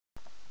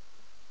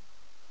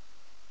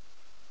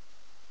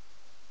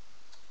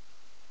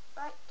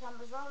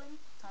cameras rolling,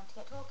 time to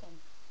get talking.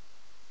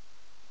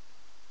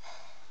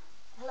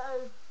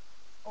 Hello,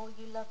 all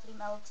you lovely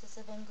melters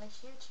of English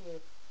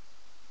YouTube.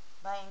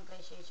 By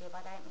English YouTube,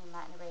 I don't mean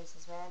that in a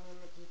racist way, I mean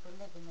the people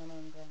living in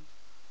England.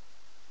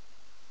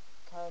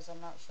 Because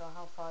I'm not sure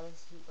how far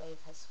this heat wave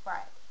has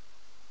spread.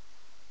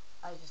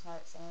 I just know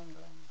it's in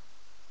England.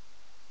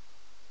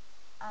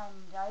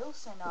 And I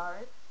also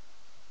know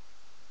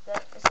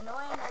that as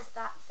annoying as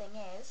that thing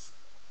is,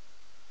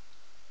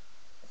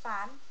 the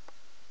fan,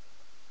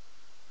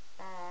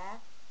 there,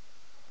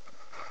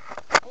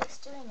 it's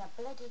doing a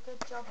bloody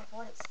good job of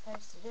what it's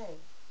supposed to do.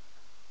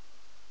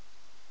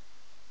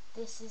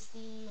 This is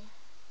the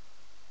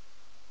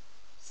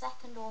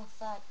second or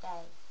third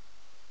day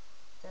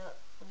that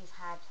we've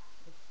had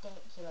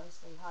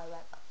ridiculously high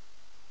weather,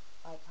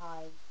 like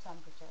high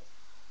temperatures,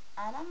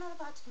 and I'm not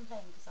about to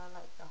complain because I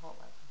like the hot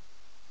weather.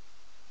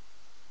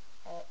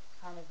 It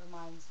kind of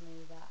reminds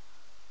me that,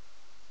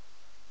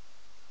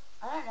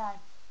 I don't know,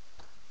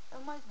 it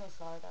reminds me of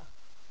Florida,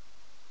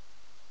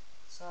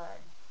 so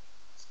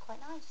it's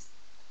quite nice.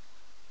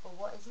 But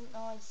what isn't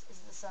nice is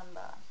the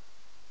sunburn.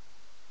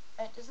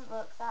 It doesn't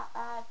look that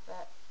bad,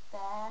 but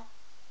there,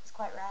 it's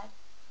quite red.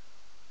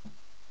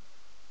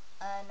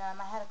 And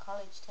I had a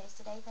college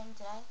taster day thing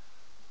today.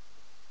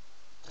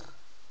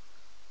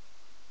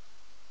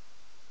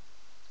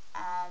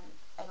 And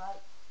I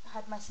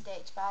had my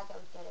stitch bag. I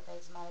would get it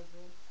based on my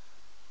room.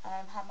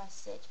 Had my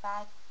stitch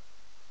bag.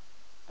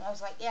 And I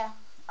was like, yeah,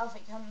 off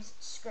it comes,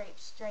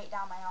 scraped straight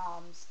down my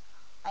arms.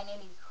 I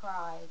nearly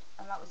cried.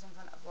 And that was in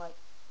front of there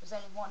was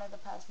only one other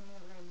person in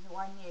the room who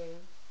I knew.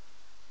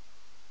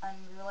 And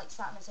we were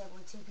sat at a table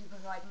with two people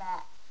who I'd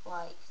met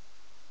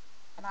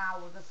an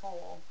hour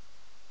before.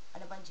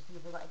 And a bunch of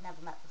people that I'd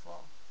never met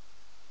before.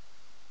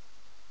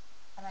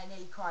 And I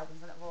nearly cried in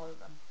front of all of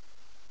them.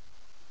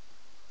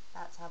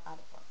 That's how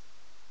bad it was.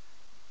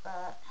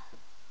 But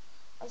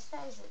I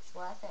suppose it's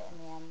worth it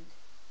in the end.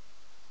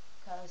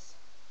 Because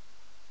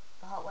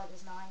the hot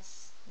weather's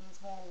nice, means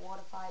more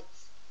water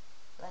fights,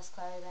 less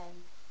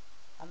clothing.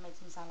 That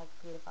makes me sound like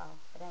a paedophile.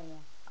 But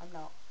anyway, I'm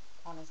not,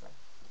 honestly.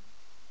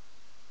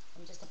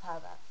 I'm just a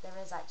pervert. There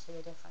is actually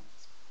a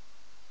difference.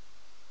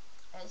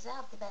 I used to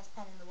have the best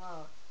pen in the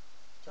world.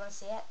 Do you want to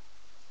see it?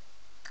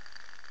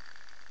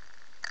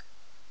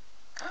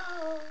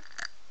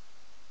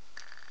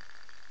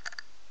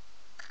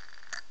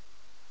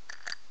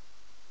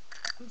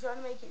 I'm trying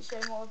to make it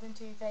show more than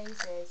two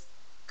faces.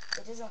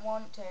 It doesn't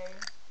want to.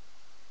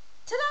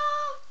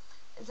 Ta-da!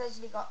 It's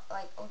actually got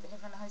all the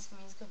different High School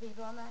Musical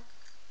people on there.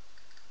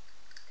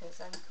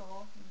 Because I'm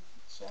cool and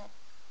shit.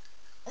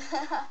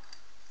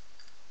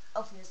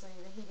 Obviously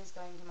the heat is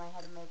going to my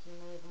head and making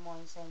me even more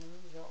insane than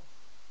usual.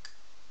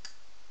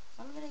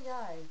 I'm gonna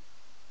go.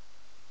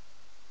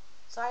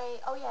 Sorry,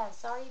 oh yeah,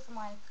 sorry for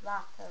my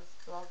lack of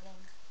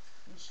vlogging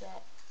and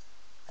shit.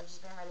 I've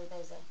just been really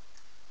busy.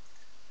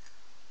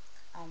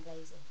 I'm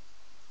lazy.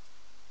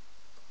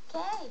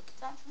 Okay,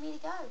 time for me to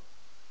go.